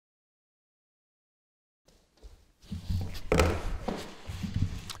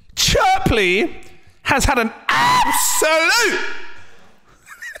Chirpley has had an absolute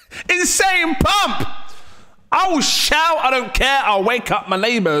insane pump. I will shout, I don't care, I'll wake up my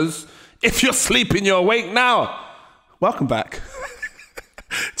neighbors. If you're sleeping, you're awake now. Welcome back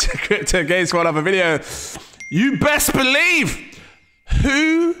to CryptoGains for another video. You best believe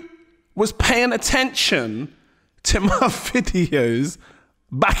who was paying attention to my videos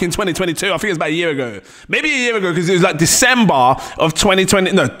back in 2022. I think it was about a year ago. Maybe a year ago, because it was like December of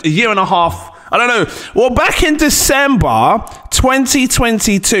 2020. No, a year and a half. I don't know. Well, back in December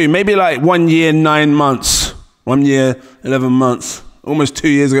 2022, maybe like 1 year, 9 months. 1 year, 11 months. Almost 2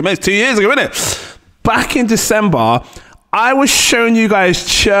 years ago. Maybe it's 2 years ago, isn't it? Back in December, I was showing you guys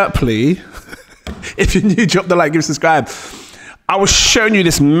Chirpley. If you're new, drop the like, give subscribe. I was showing you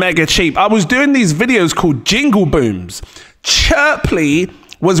this mega cheap. I was doing these videos called Jingle Booms. Chirpley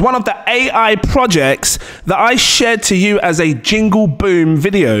was one of the AI projects that I shared to you as a Jingle Boom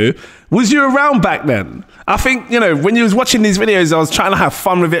video. Was you around back then? I think, you know, when you was watching these videos, I was trying to have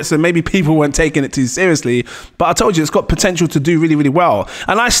fun with it, so maybe people weren't taking it too seriously, but I told you it's got potential to do really, really well.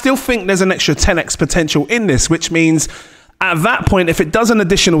 And I still think there's an extra 10x potential in this, which means at that point, if it does an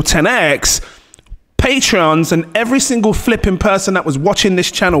additional 10x, Patreons and every single flipping person that was watching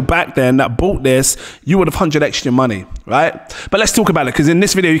this channel back then that bought this, you would have 100x your money, right? But let's talk about it, because in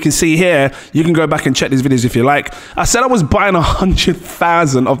this video you can see here, you can go back and check these videos if you like. I said I was buying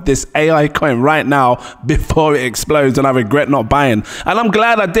 100,000 of this AI coin right now before it explodes, and I regret not buying. And I'm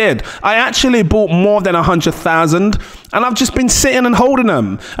glad I did. I actually bought more than 100,000, and I've just been sitting and holding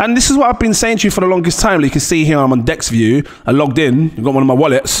them. And this is what I've been saying to you for the longest time. You can see here I'm on DexView. I logged in, I've got one of my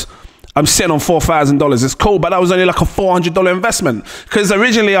wallets. I'm sitting on $4,000. It's cool, but that was only like a $400 investment. Because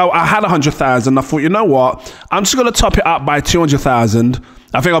originally I had 100,000. I thought, you know what? I'm just going to top it up by 200,000.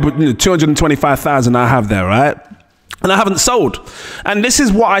 I think I'll put 225,000 I have there, right? And I haven't sold. And this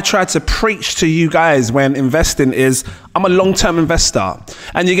is what I try to preach to you guys when investing is, I'm a long-term investor.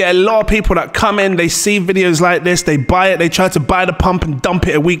 And you get a lot of people that come in, they see videos like this, they buy it, they try to buy the pump and dump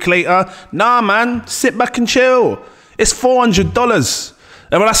it a week later. Nah, man, sit back and chill. It's $400.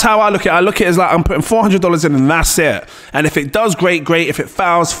 And that's how I look at it. I look at it as like I'm putting $400 in and that's it. And if it does, great, great. If it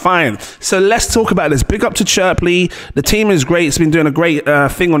fails, fine. So let's talk about this. Big up to Chirpley. The team is great. It's been doing a great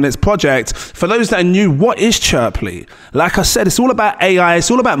thing on this project. For those that are new, what is Chirpley? Like I said, it's all about AI. It's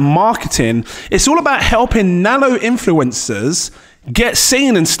all about marketing. It's all about helping nano influencers get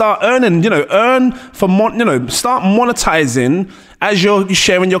seen and start earning, start monetizing as you're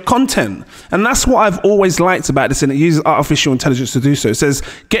sharing your content. And that's what I've always liked about this, and it uses artificial intelligence to do so. It says,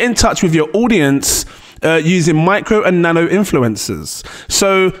 get in touch with your audience using micro and nano influencers.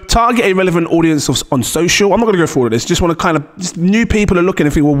 So target a relevant audience on social. I'm not going to go through all of this. Just want to kind of, just new people are looking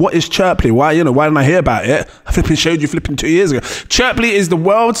and think, well, what is Chirpley? Why didn't I hear about it? I flipping showed you 2 years ago. Chirpley is the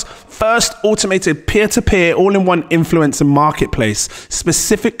world's first automated peer-to-peer all-in-one influencer marketplace,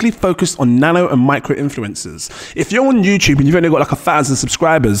 specifically focused on nano and micro influencers. If you're on YouTube and you've only got like 1,000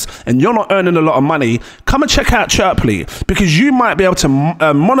 subscribers and you're not earning a lot of money, come and check out Chirpley, because you might be able to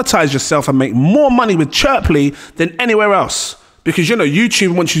monetize yourself and make more money with Chirpley than anywhere else. Because, you know,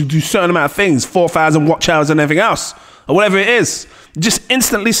 YouTube wants you to do a certain amount of things, 4,000 watch hours and everything else, or whatever it is. Just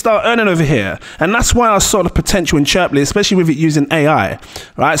instantly start earning over here. And that's why I saw the potential in Chirpley, especially with it using AI,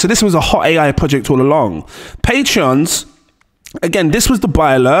 right? So this was a hot AI project all along. Patreons, again, this was the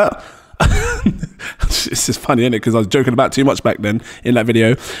buy alert. It's just funny, isn't it? Because I was joking about too much back then in that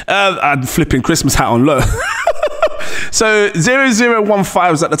video. I had flipping Christmas hat on, look. So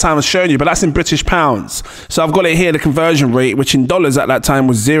 0015 was at the time I was showing you, but that's in British pounds. So I've got it here, the conversion rate, which in dollars at that time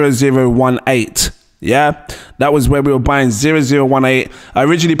was 0018. Yeah, that was where we were buying 0018. I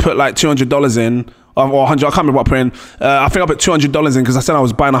originally put like $200 in, or 100. I can't remember what I put in. I think I put $200 in because I said I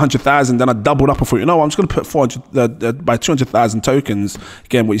was buying 100,000. Then I doubled up and thought, you know what, I'm just going to put 400 by 200,000 tokens.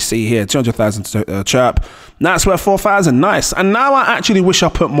 Again, what you see here, 200,000 chirp. Now it's worth 4,000. Nice. And now I actually wish I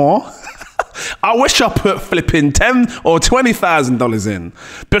put more. I wish I put flipping $10,000 or $20,000 in,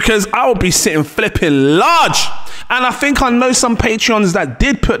 because I would be sitting flipping large. And I think I know some Patreons that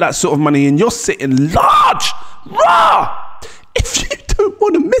did put that sort of money in. You're sitting large. Raw. If you don't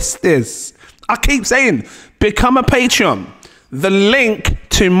want to miss this, I keep saying, become a Patreon. The link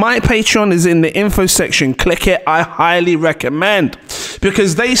to my Patreon is in the info section. Click it. I highly recommend,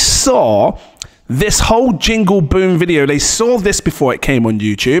 because they saw this whole Jingle Boom video. They saw this before it came on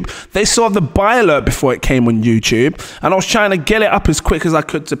YouTube. They saw the buy alert before it came on YouTube. And I was trying to get it up as quick as I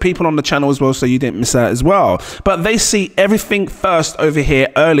could to people on the channel as well, so you didn't miss out as well. But they see everything first over here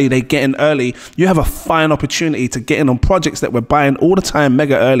early. They get in early. You have a fine opportunity to get in on projects that we're buying all the time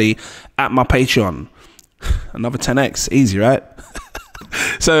mega early at my Patreon. Another 10x. Easy, right?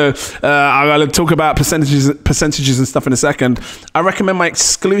 So I'm going to talk about percentages and stuff in a second. I recommend my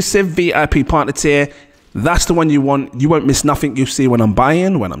exclusive VIP partner tier. That's the one you want. You won't miss nothing you see when I'm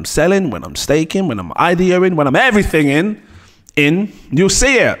buying, when I'm selling, when I'm staking, when I'm IDOing, when I'm everything in. You'll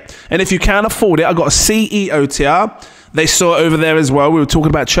see it. And if you can't afford it, I got a CEO tier. They saw it over there as well. We were talking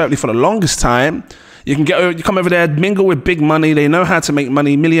about Chirpley for the longest time. You can you come over there, mingle with big money. They know how to make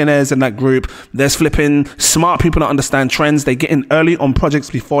money, millionaires in that group. There's flipping smart people that understand trends. They get in early on projects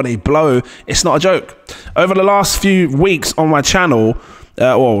before they blow. It's not a joke. Over the last few weeks on my channel,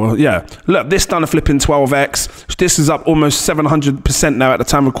 look, this done a flipping 12x. This is up almost 700% now at the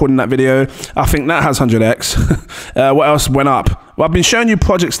time of recording that video. I think that has 100x. What else went up? Well, I've been showing you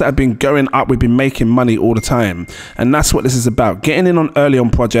projects that have been going up. We've been making money all the time. And that's what this is about. Getting in on early on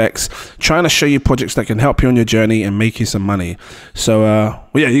projects, trying to show you projects that can help you on your journey and make you some money. So,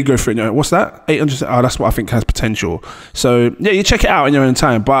 yeah, you go for it. What's that? 800. Oh, that's what I think has potential. So, yeah, you check it out in your own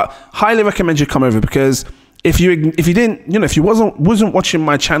time. But highly recommend you come over, because if you didn't, if you wasn't watching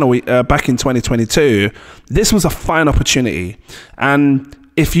my channel back in 2022, this was a fine opportunity. And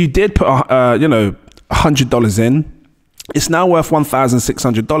if you did put $100 in, it's now worth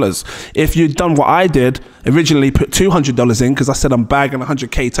 $1,600. If you'd done what I did, originally put $200 in, because I said I'm bagging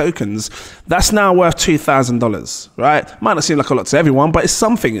 100K tokens, that's now worth $2,000, right? Might not seem like a lot to everyone, but it's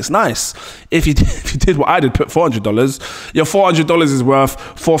something. It's nice. If you did what I did, put $400, your $400 is worth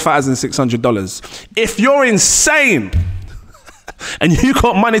 $4,600. If you're insane and you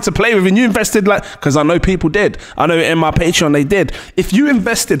got money to play with and you invested, because I know people did. I know in my Patreon they did. If you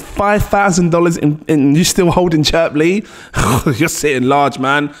invested $5,000 in you still holding Chirpley, you're sitting large,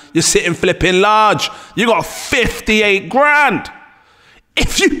 man. You're sitting flipping large. You got 58 grand.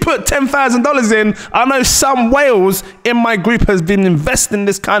 If you put $10,000 in, I know some whales in my group has been investing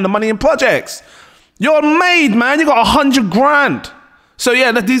this kind of money in projects. You're made, man. You got 100 grand. So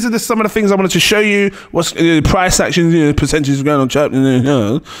yeah, these are some of the things I wanted to show you. What's price action, percentages going on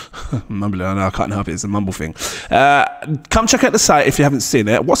Chirpley. Mumbling, I can't help it. It's a mumble thing. Come check out the site if you haven't seen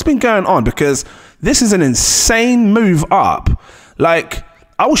it. What's been going on? Because this is an insane move up. Like,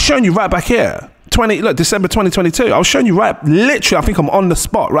 I was showing you right back here. December 2022. I was showing you literally, I think I'm on the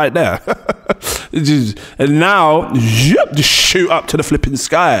spot right there. And now, just shoot up to the flipping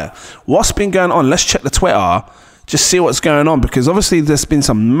sky. What's been going on? Let's check the Twitter. Just see what's going on, because obviously there's been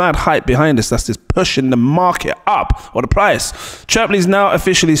some mad hype behind this that's just pushing the market up, or the price. Chirpley's now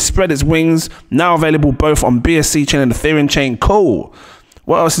officially spread its wings, now available both on BSC chain and Ethereum chain. Cool.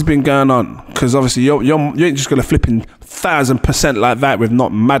 What else has been going on? Because obviously you ain't just gonna flip in 1,000% like that with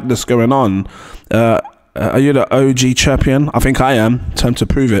not madness going on. Are you the OG champion? I think I am. Time to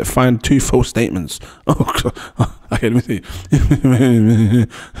prove it. Find 2 false statements. Oh, okay, let me see.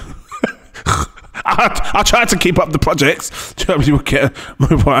 I tried to keep up the projects. Chirpley will get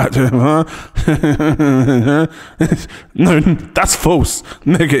no, that's false.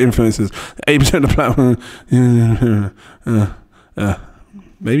 Mega influencers. 8% of the platform.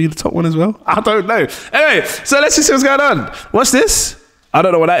 Maybe the top one as well. I don't know. Anyway, so let's just see what's going on. What's this? I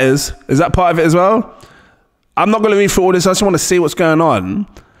don't know what that is. Is that part of it as well? I'm not going to read through all this. I just want to see what's going on.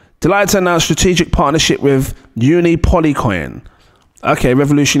 Delighted to announce strategic partnership with Polycoin. Okay,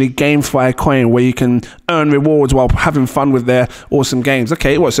 revolutionary GameFi coin where you can earn rewards while having fun with their awesome games.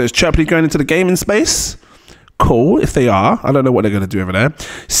 Okay, what, so is Chirpley going into the gaming space? Cool, if they are. I don't know what they're going to do over there.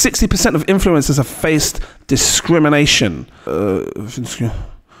 60% of influencers have faced discrimination. I'm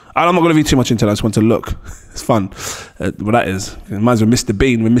not going to read too much into that. I just want to look. It's fun. What that is. It reminds me of Mr.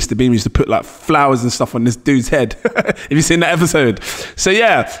 Bean, when Mr. Bean used to put like flowers and stuff on this dude's head. Have you seen that episode? So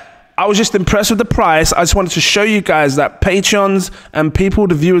yeah, I was just impressed with the price. I just wanted to show you guys that Patreons and people,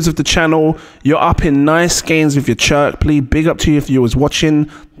 the viewers of the channel, you're up in nice gains with your Chirpley. Big up to you if you was watching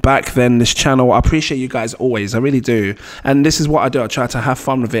back then this channel. I appreciate you guys always. I really do. And this is what I do. I try to have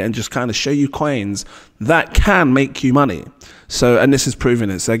fun with it and just kind of show you coins that can make you money. So, and this is proving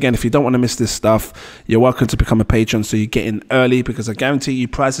it. So again, if you don't want to miss this stuff, you're welcome to become a patron so you get in early, because I guarantee you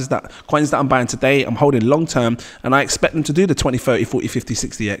coins that I'm buying today, I'm holding long term, and I expect them to do the 20, 30, 40, 50,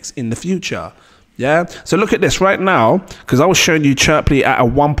 60x in the future. Yeah, so look at this right now, because I was showing you Chirpley at a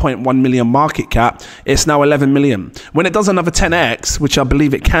 1.1 million market cap. It's now 11 million. When it does another 10x, which I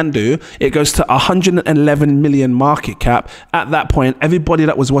believe it can do, it goes to 111 million market cap. At that point, everybody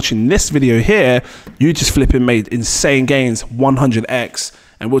that was watching this video here, you just flipping made insane gains, 100x.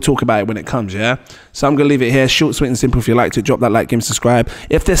 And we'll talk about it when it comes, yeah? So I'm going to leave it here. Short, sweet, and simple. If you liked it, drop that like, game, subscribe.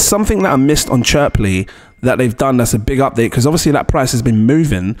 If there's something that I missed on Chirpley that they've done that's a big update, because obviously that price has been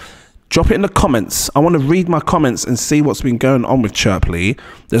moving, drop it in the comments. I want to read my comments and see what's been going on with Chirpley.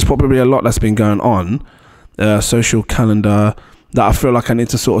 There's probably a lot that's been going on. Social calendar. that I feel like I need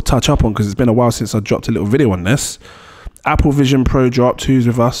to sort of touch up on, because it's been a while since I dropped a little video on this. Apple Vision Pro dropped. Who's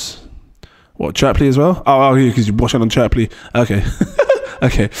with us? What, Chirpley as well? Oh, yeah, because you're watching on Chirpley. Okay.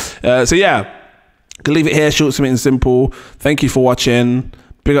 Okay. So yeah, can leave it here, short, sweet and simple. Thank you for watching.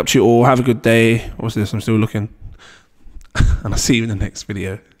 Big up to you all. Have a good day. What's this? I'm still looking. And I'll see you in the next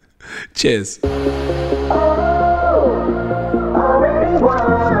video. Cheers.